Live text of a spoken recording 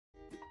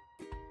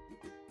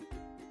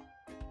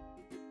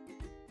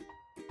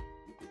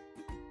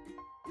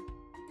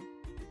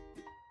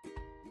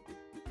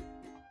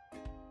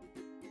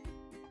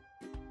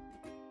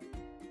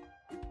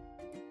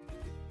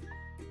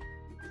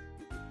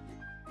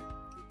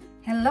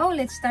Hello,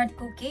 let's start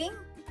cooking.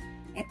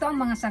 Ito ang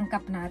mga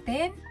sangkap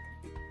natin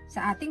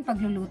sa ating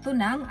pagluluto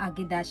ng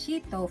Agedashi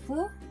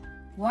tofu,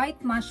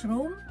 white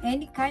mushroom,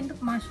 any kind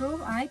of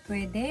mushroom ay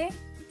pwede,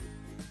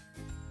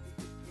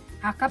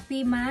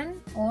 akapiman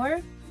or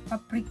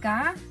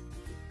paprika,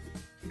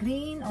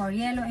 green or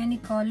yellow,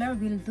 any color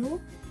will do,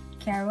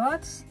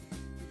 carrots,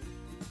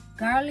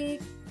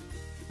 garlic,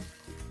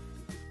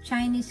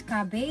 Chinese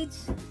cabbage,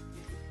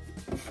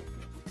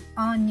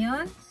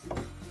 onions,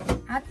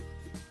 at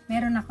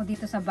meron ako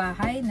dito sa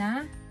bahay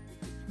na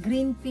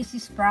green peas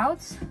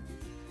sprouts.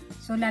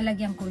 So,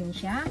 lalagyan ko rin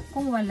siya.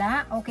 Kung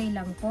wala, okay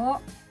lang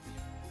po.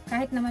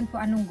 Kahit naman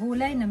po anong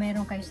gulay na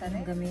meron kayo sa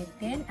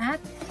gamitin.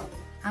 At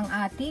ang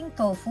ating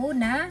tofu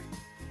na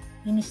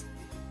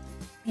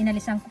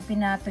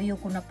pinatuyo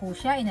ko na po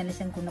siya.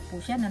 Inalisan ko na po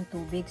siya ng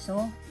tubig.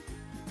 So,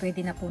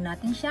 pwede na po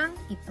natin siyang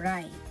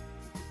i-fry.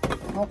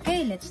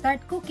 Okay, let's start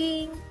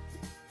cooking.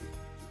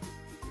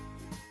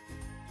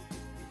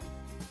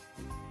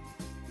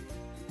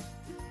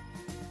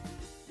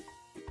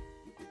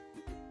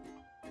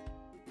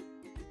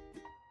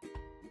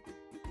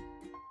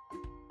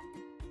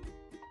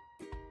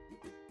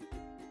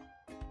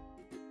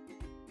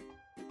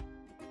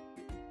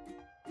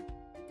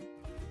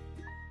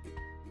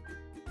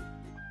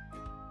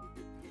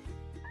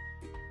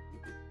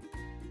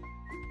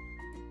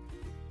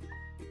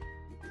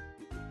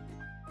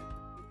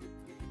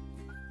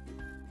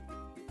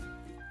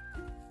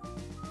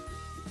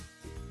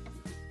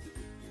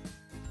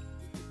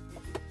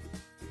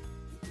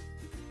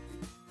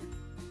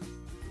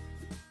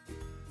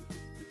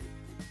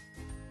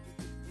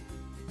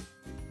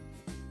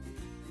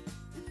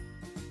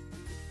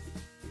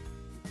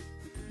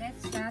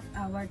 Let's cut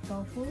our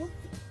tofu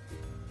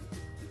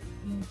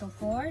into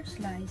 4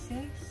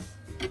 slices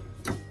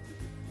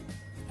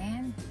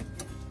and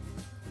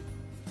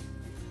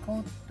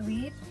coat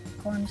with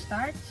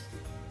cornstarch.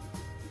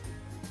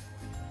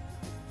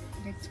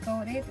 Let's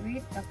coat it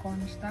with the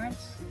cornstarch,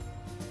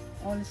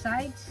 all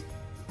sides.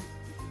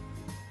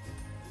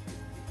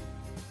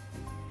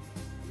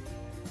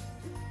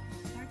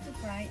 Start to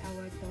fry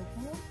our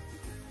tofu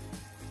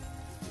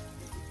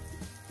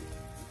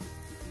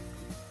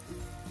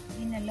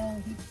in a low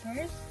heat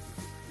first.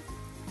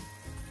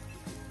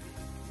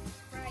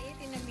 Fry it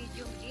in a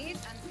medium heat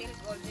until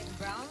golden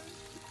brown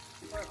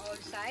for all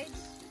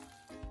sides.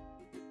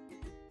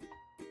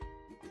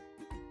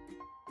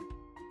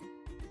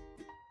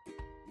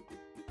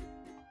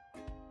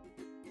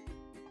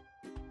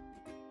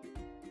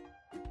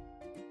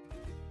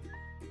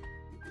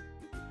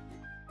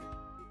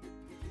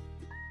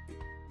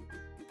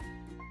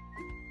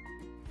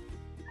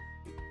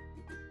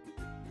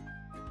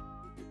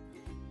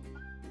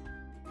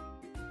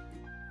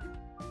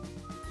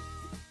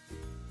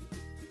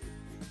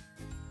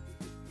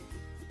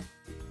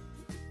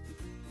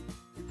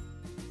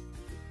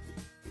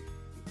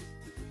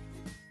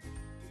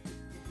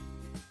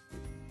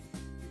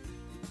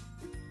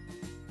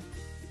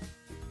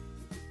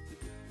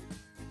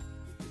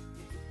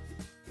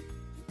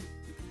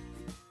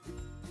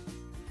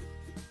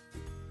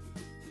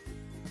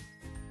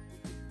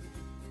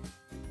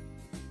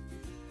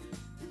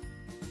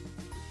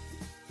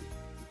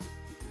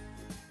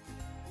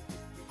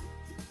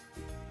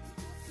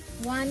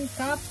 One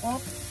cup of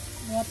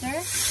water,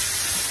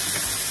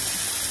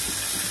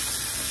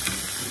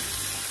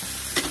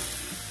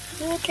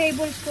 2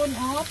 tablespoons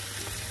of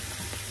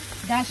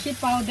dashi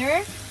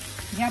powder,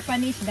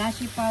 Japanese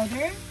dashi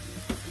powder,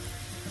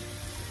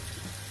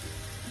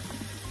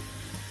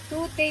 2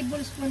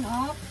 tablespoons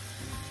of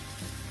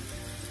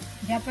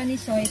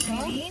Japanese soy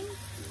sauce,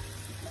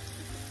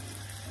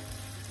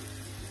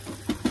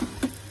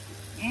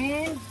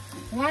 and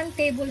 1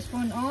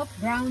 tablespoon of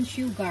brown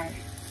sugar.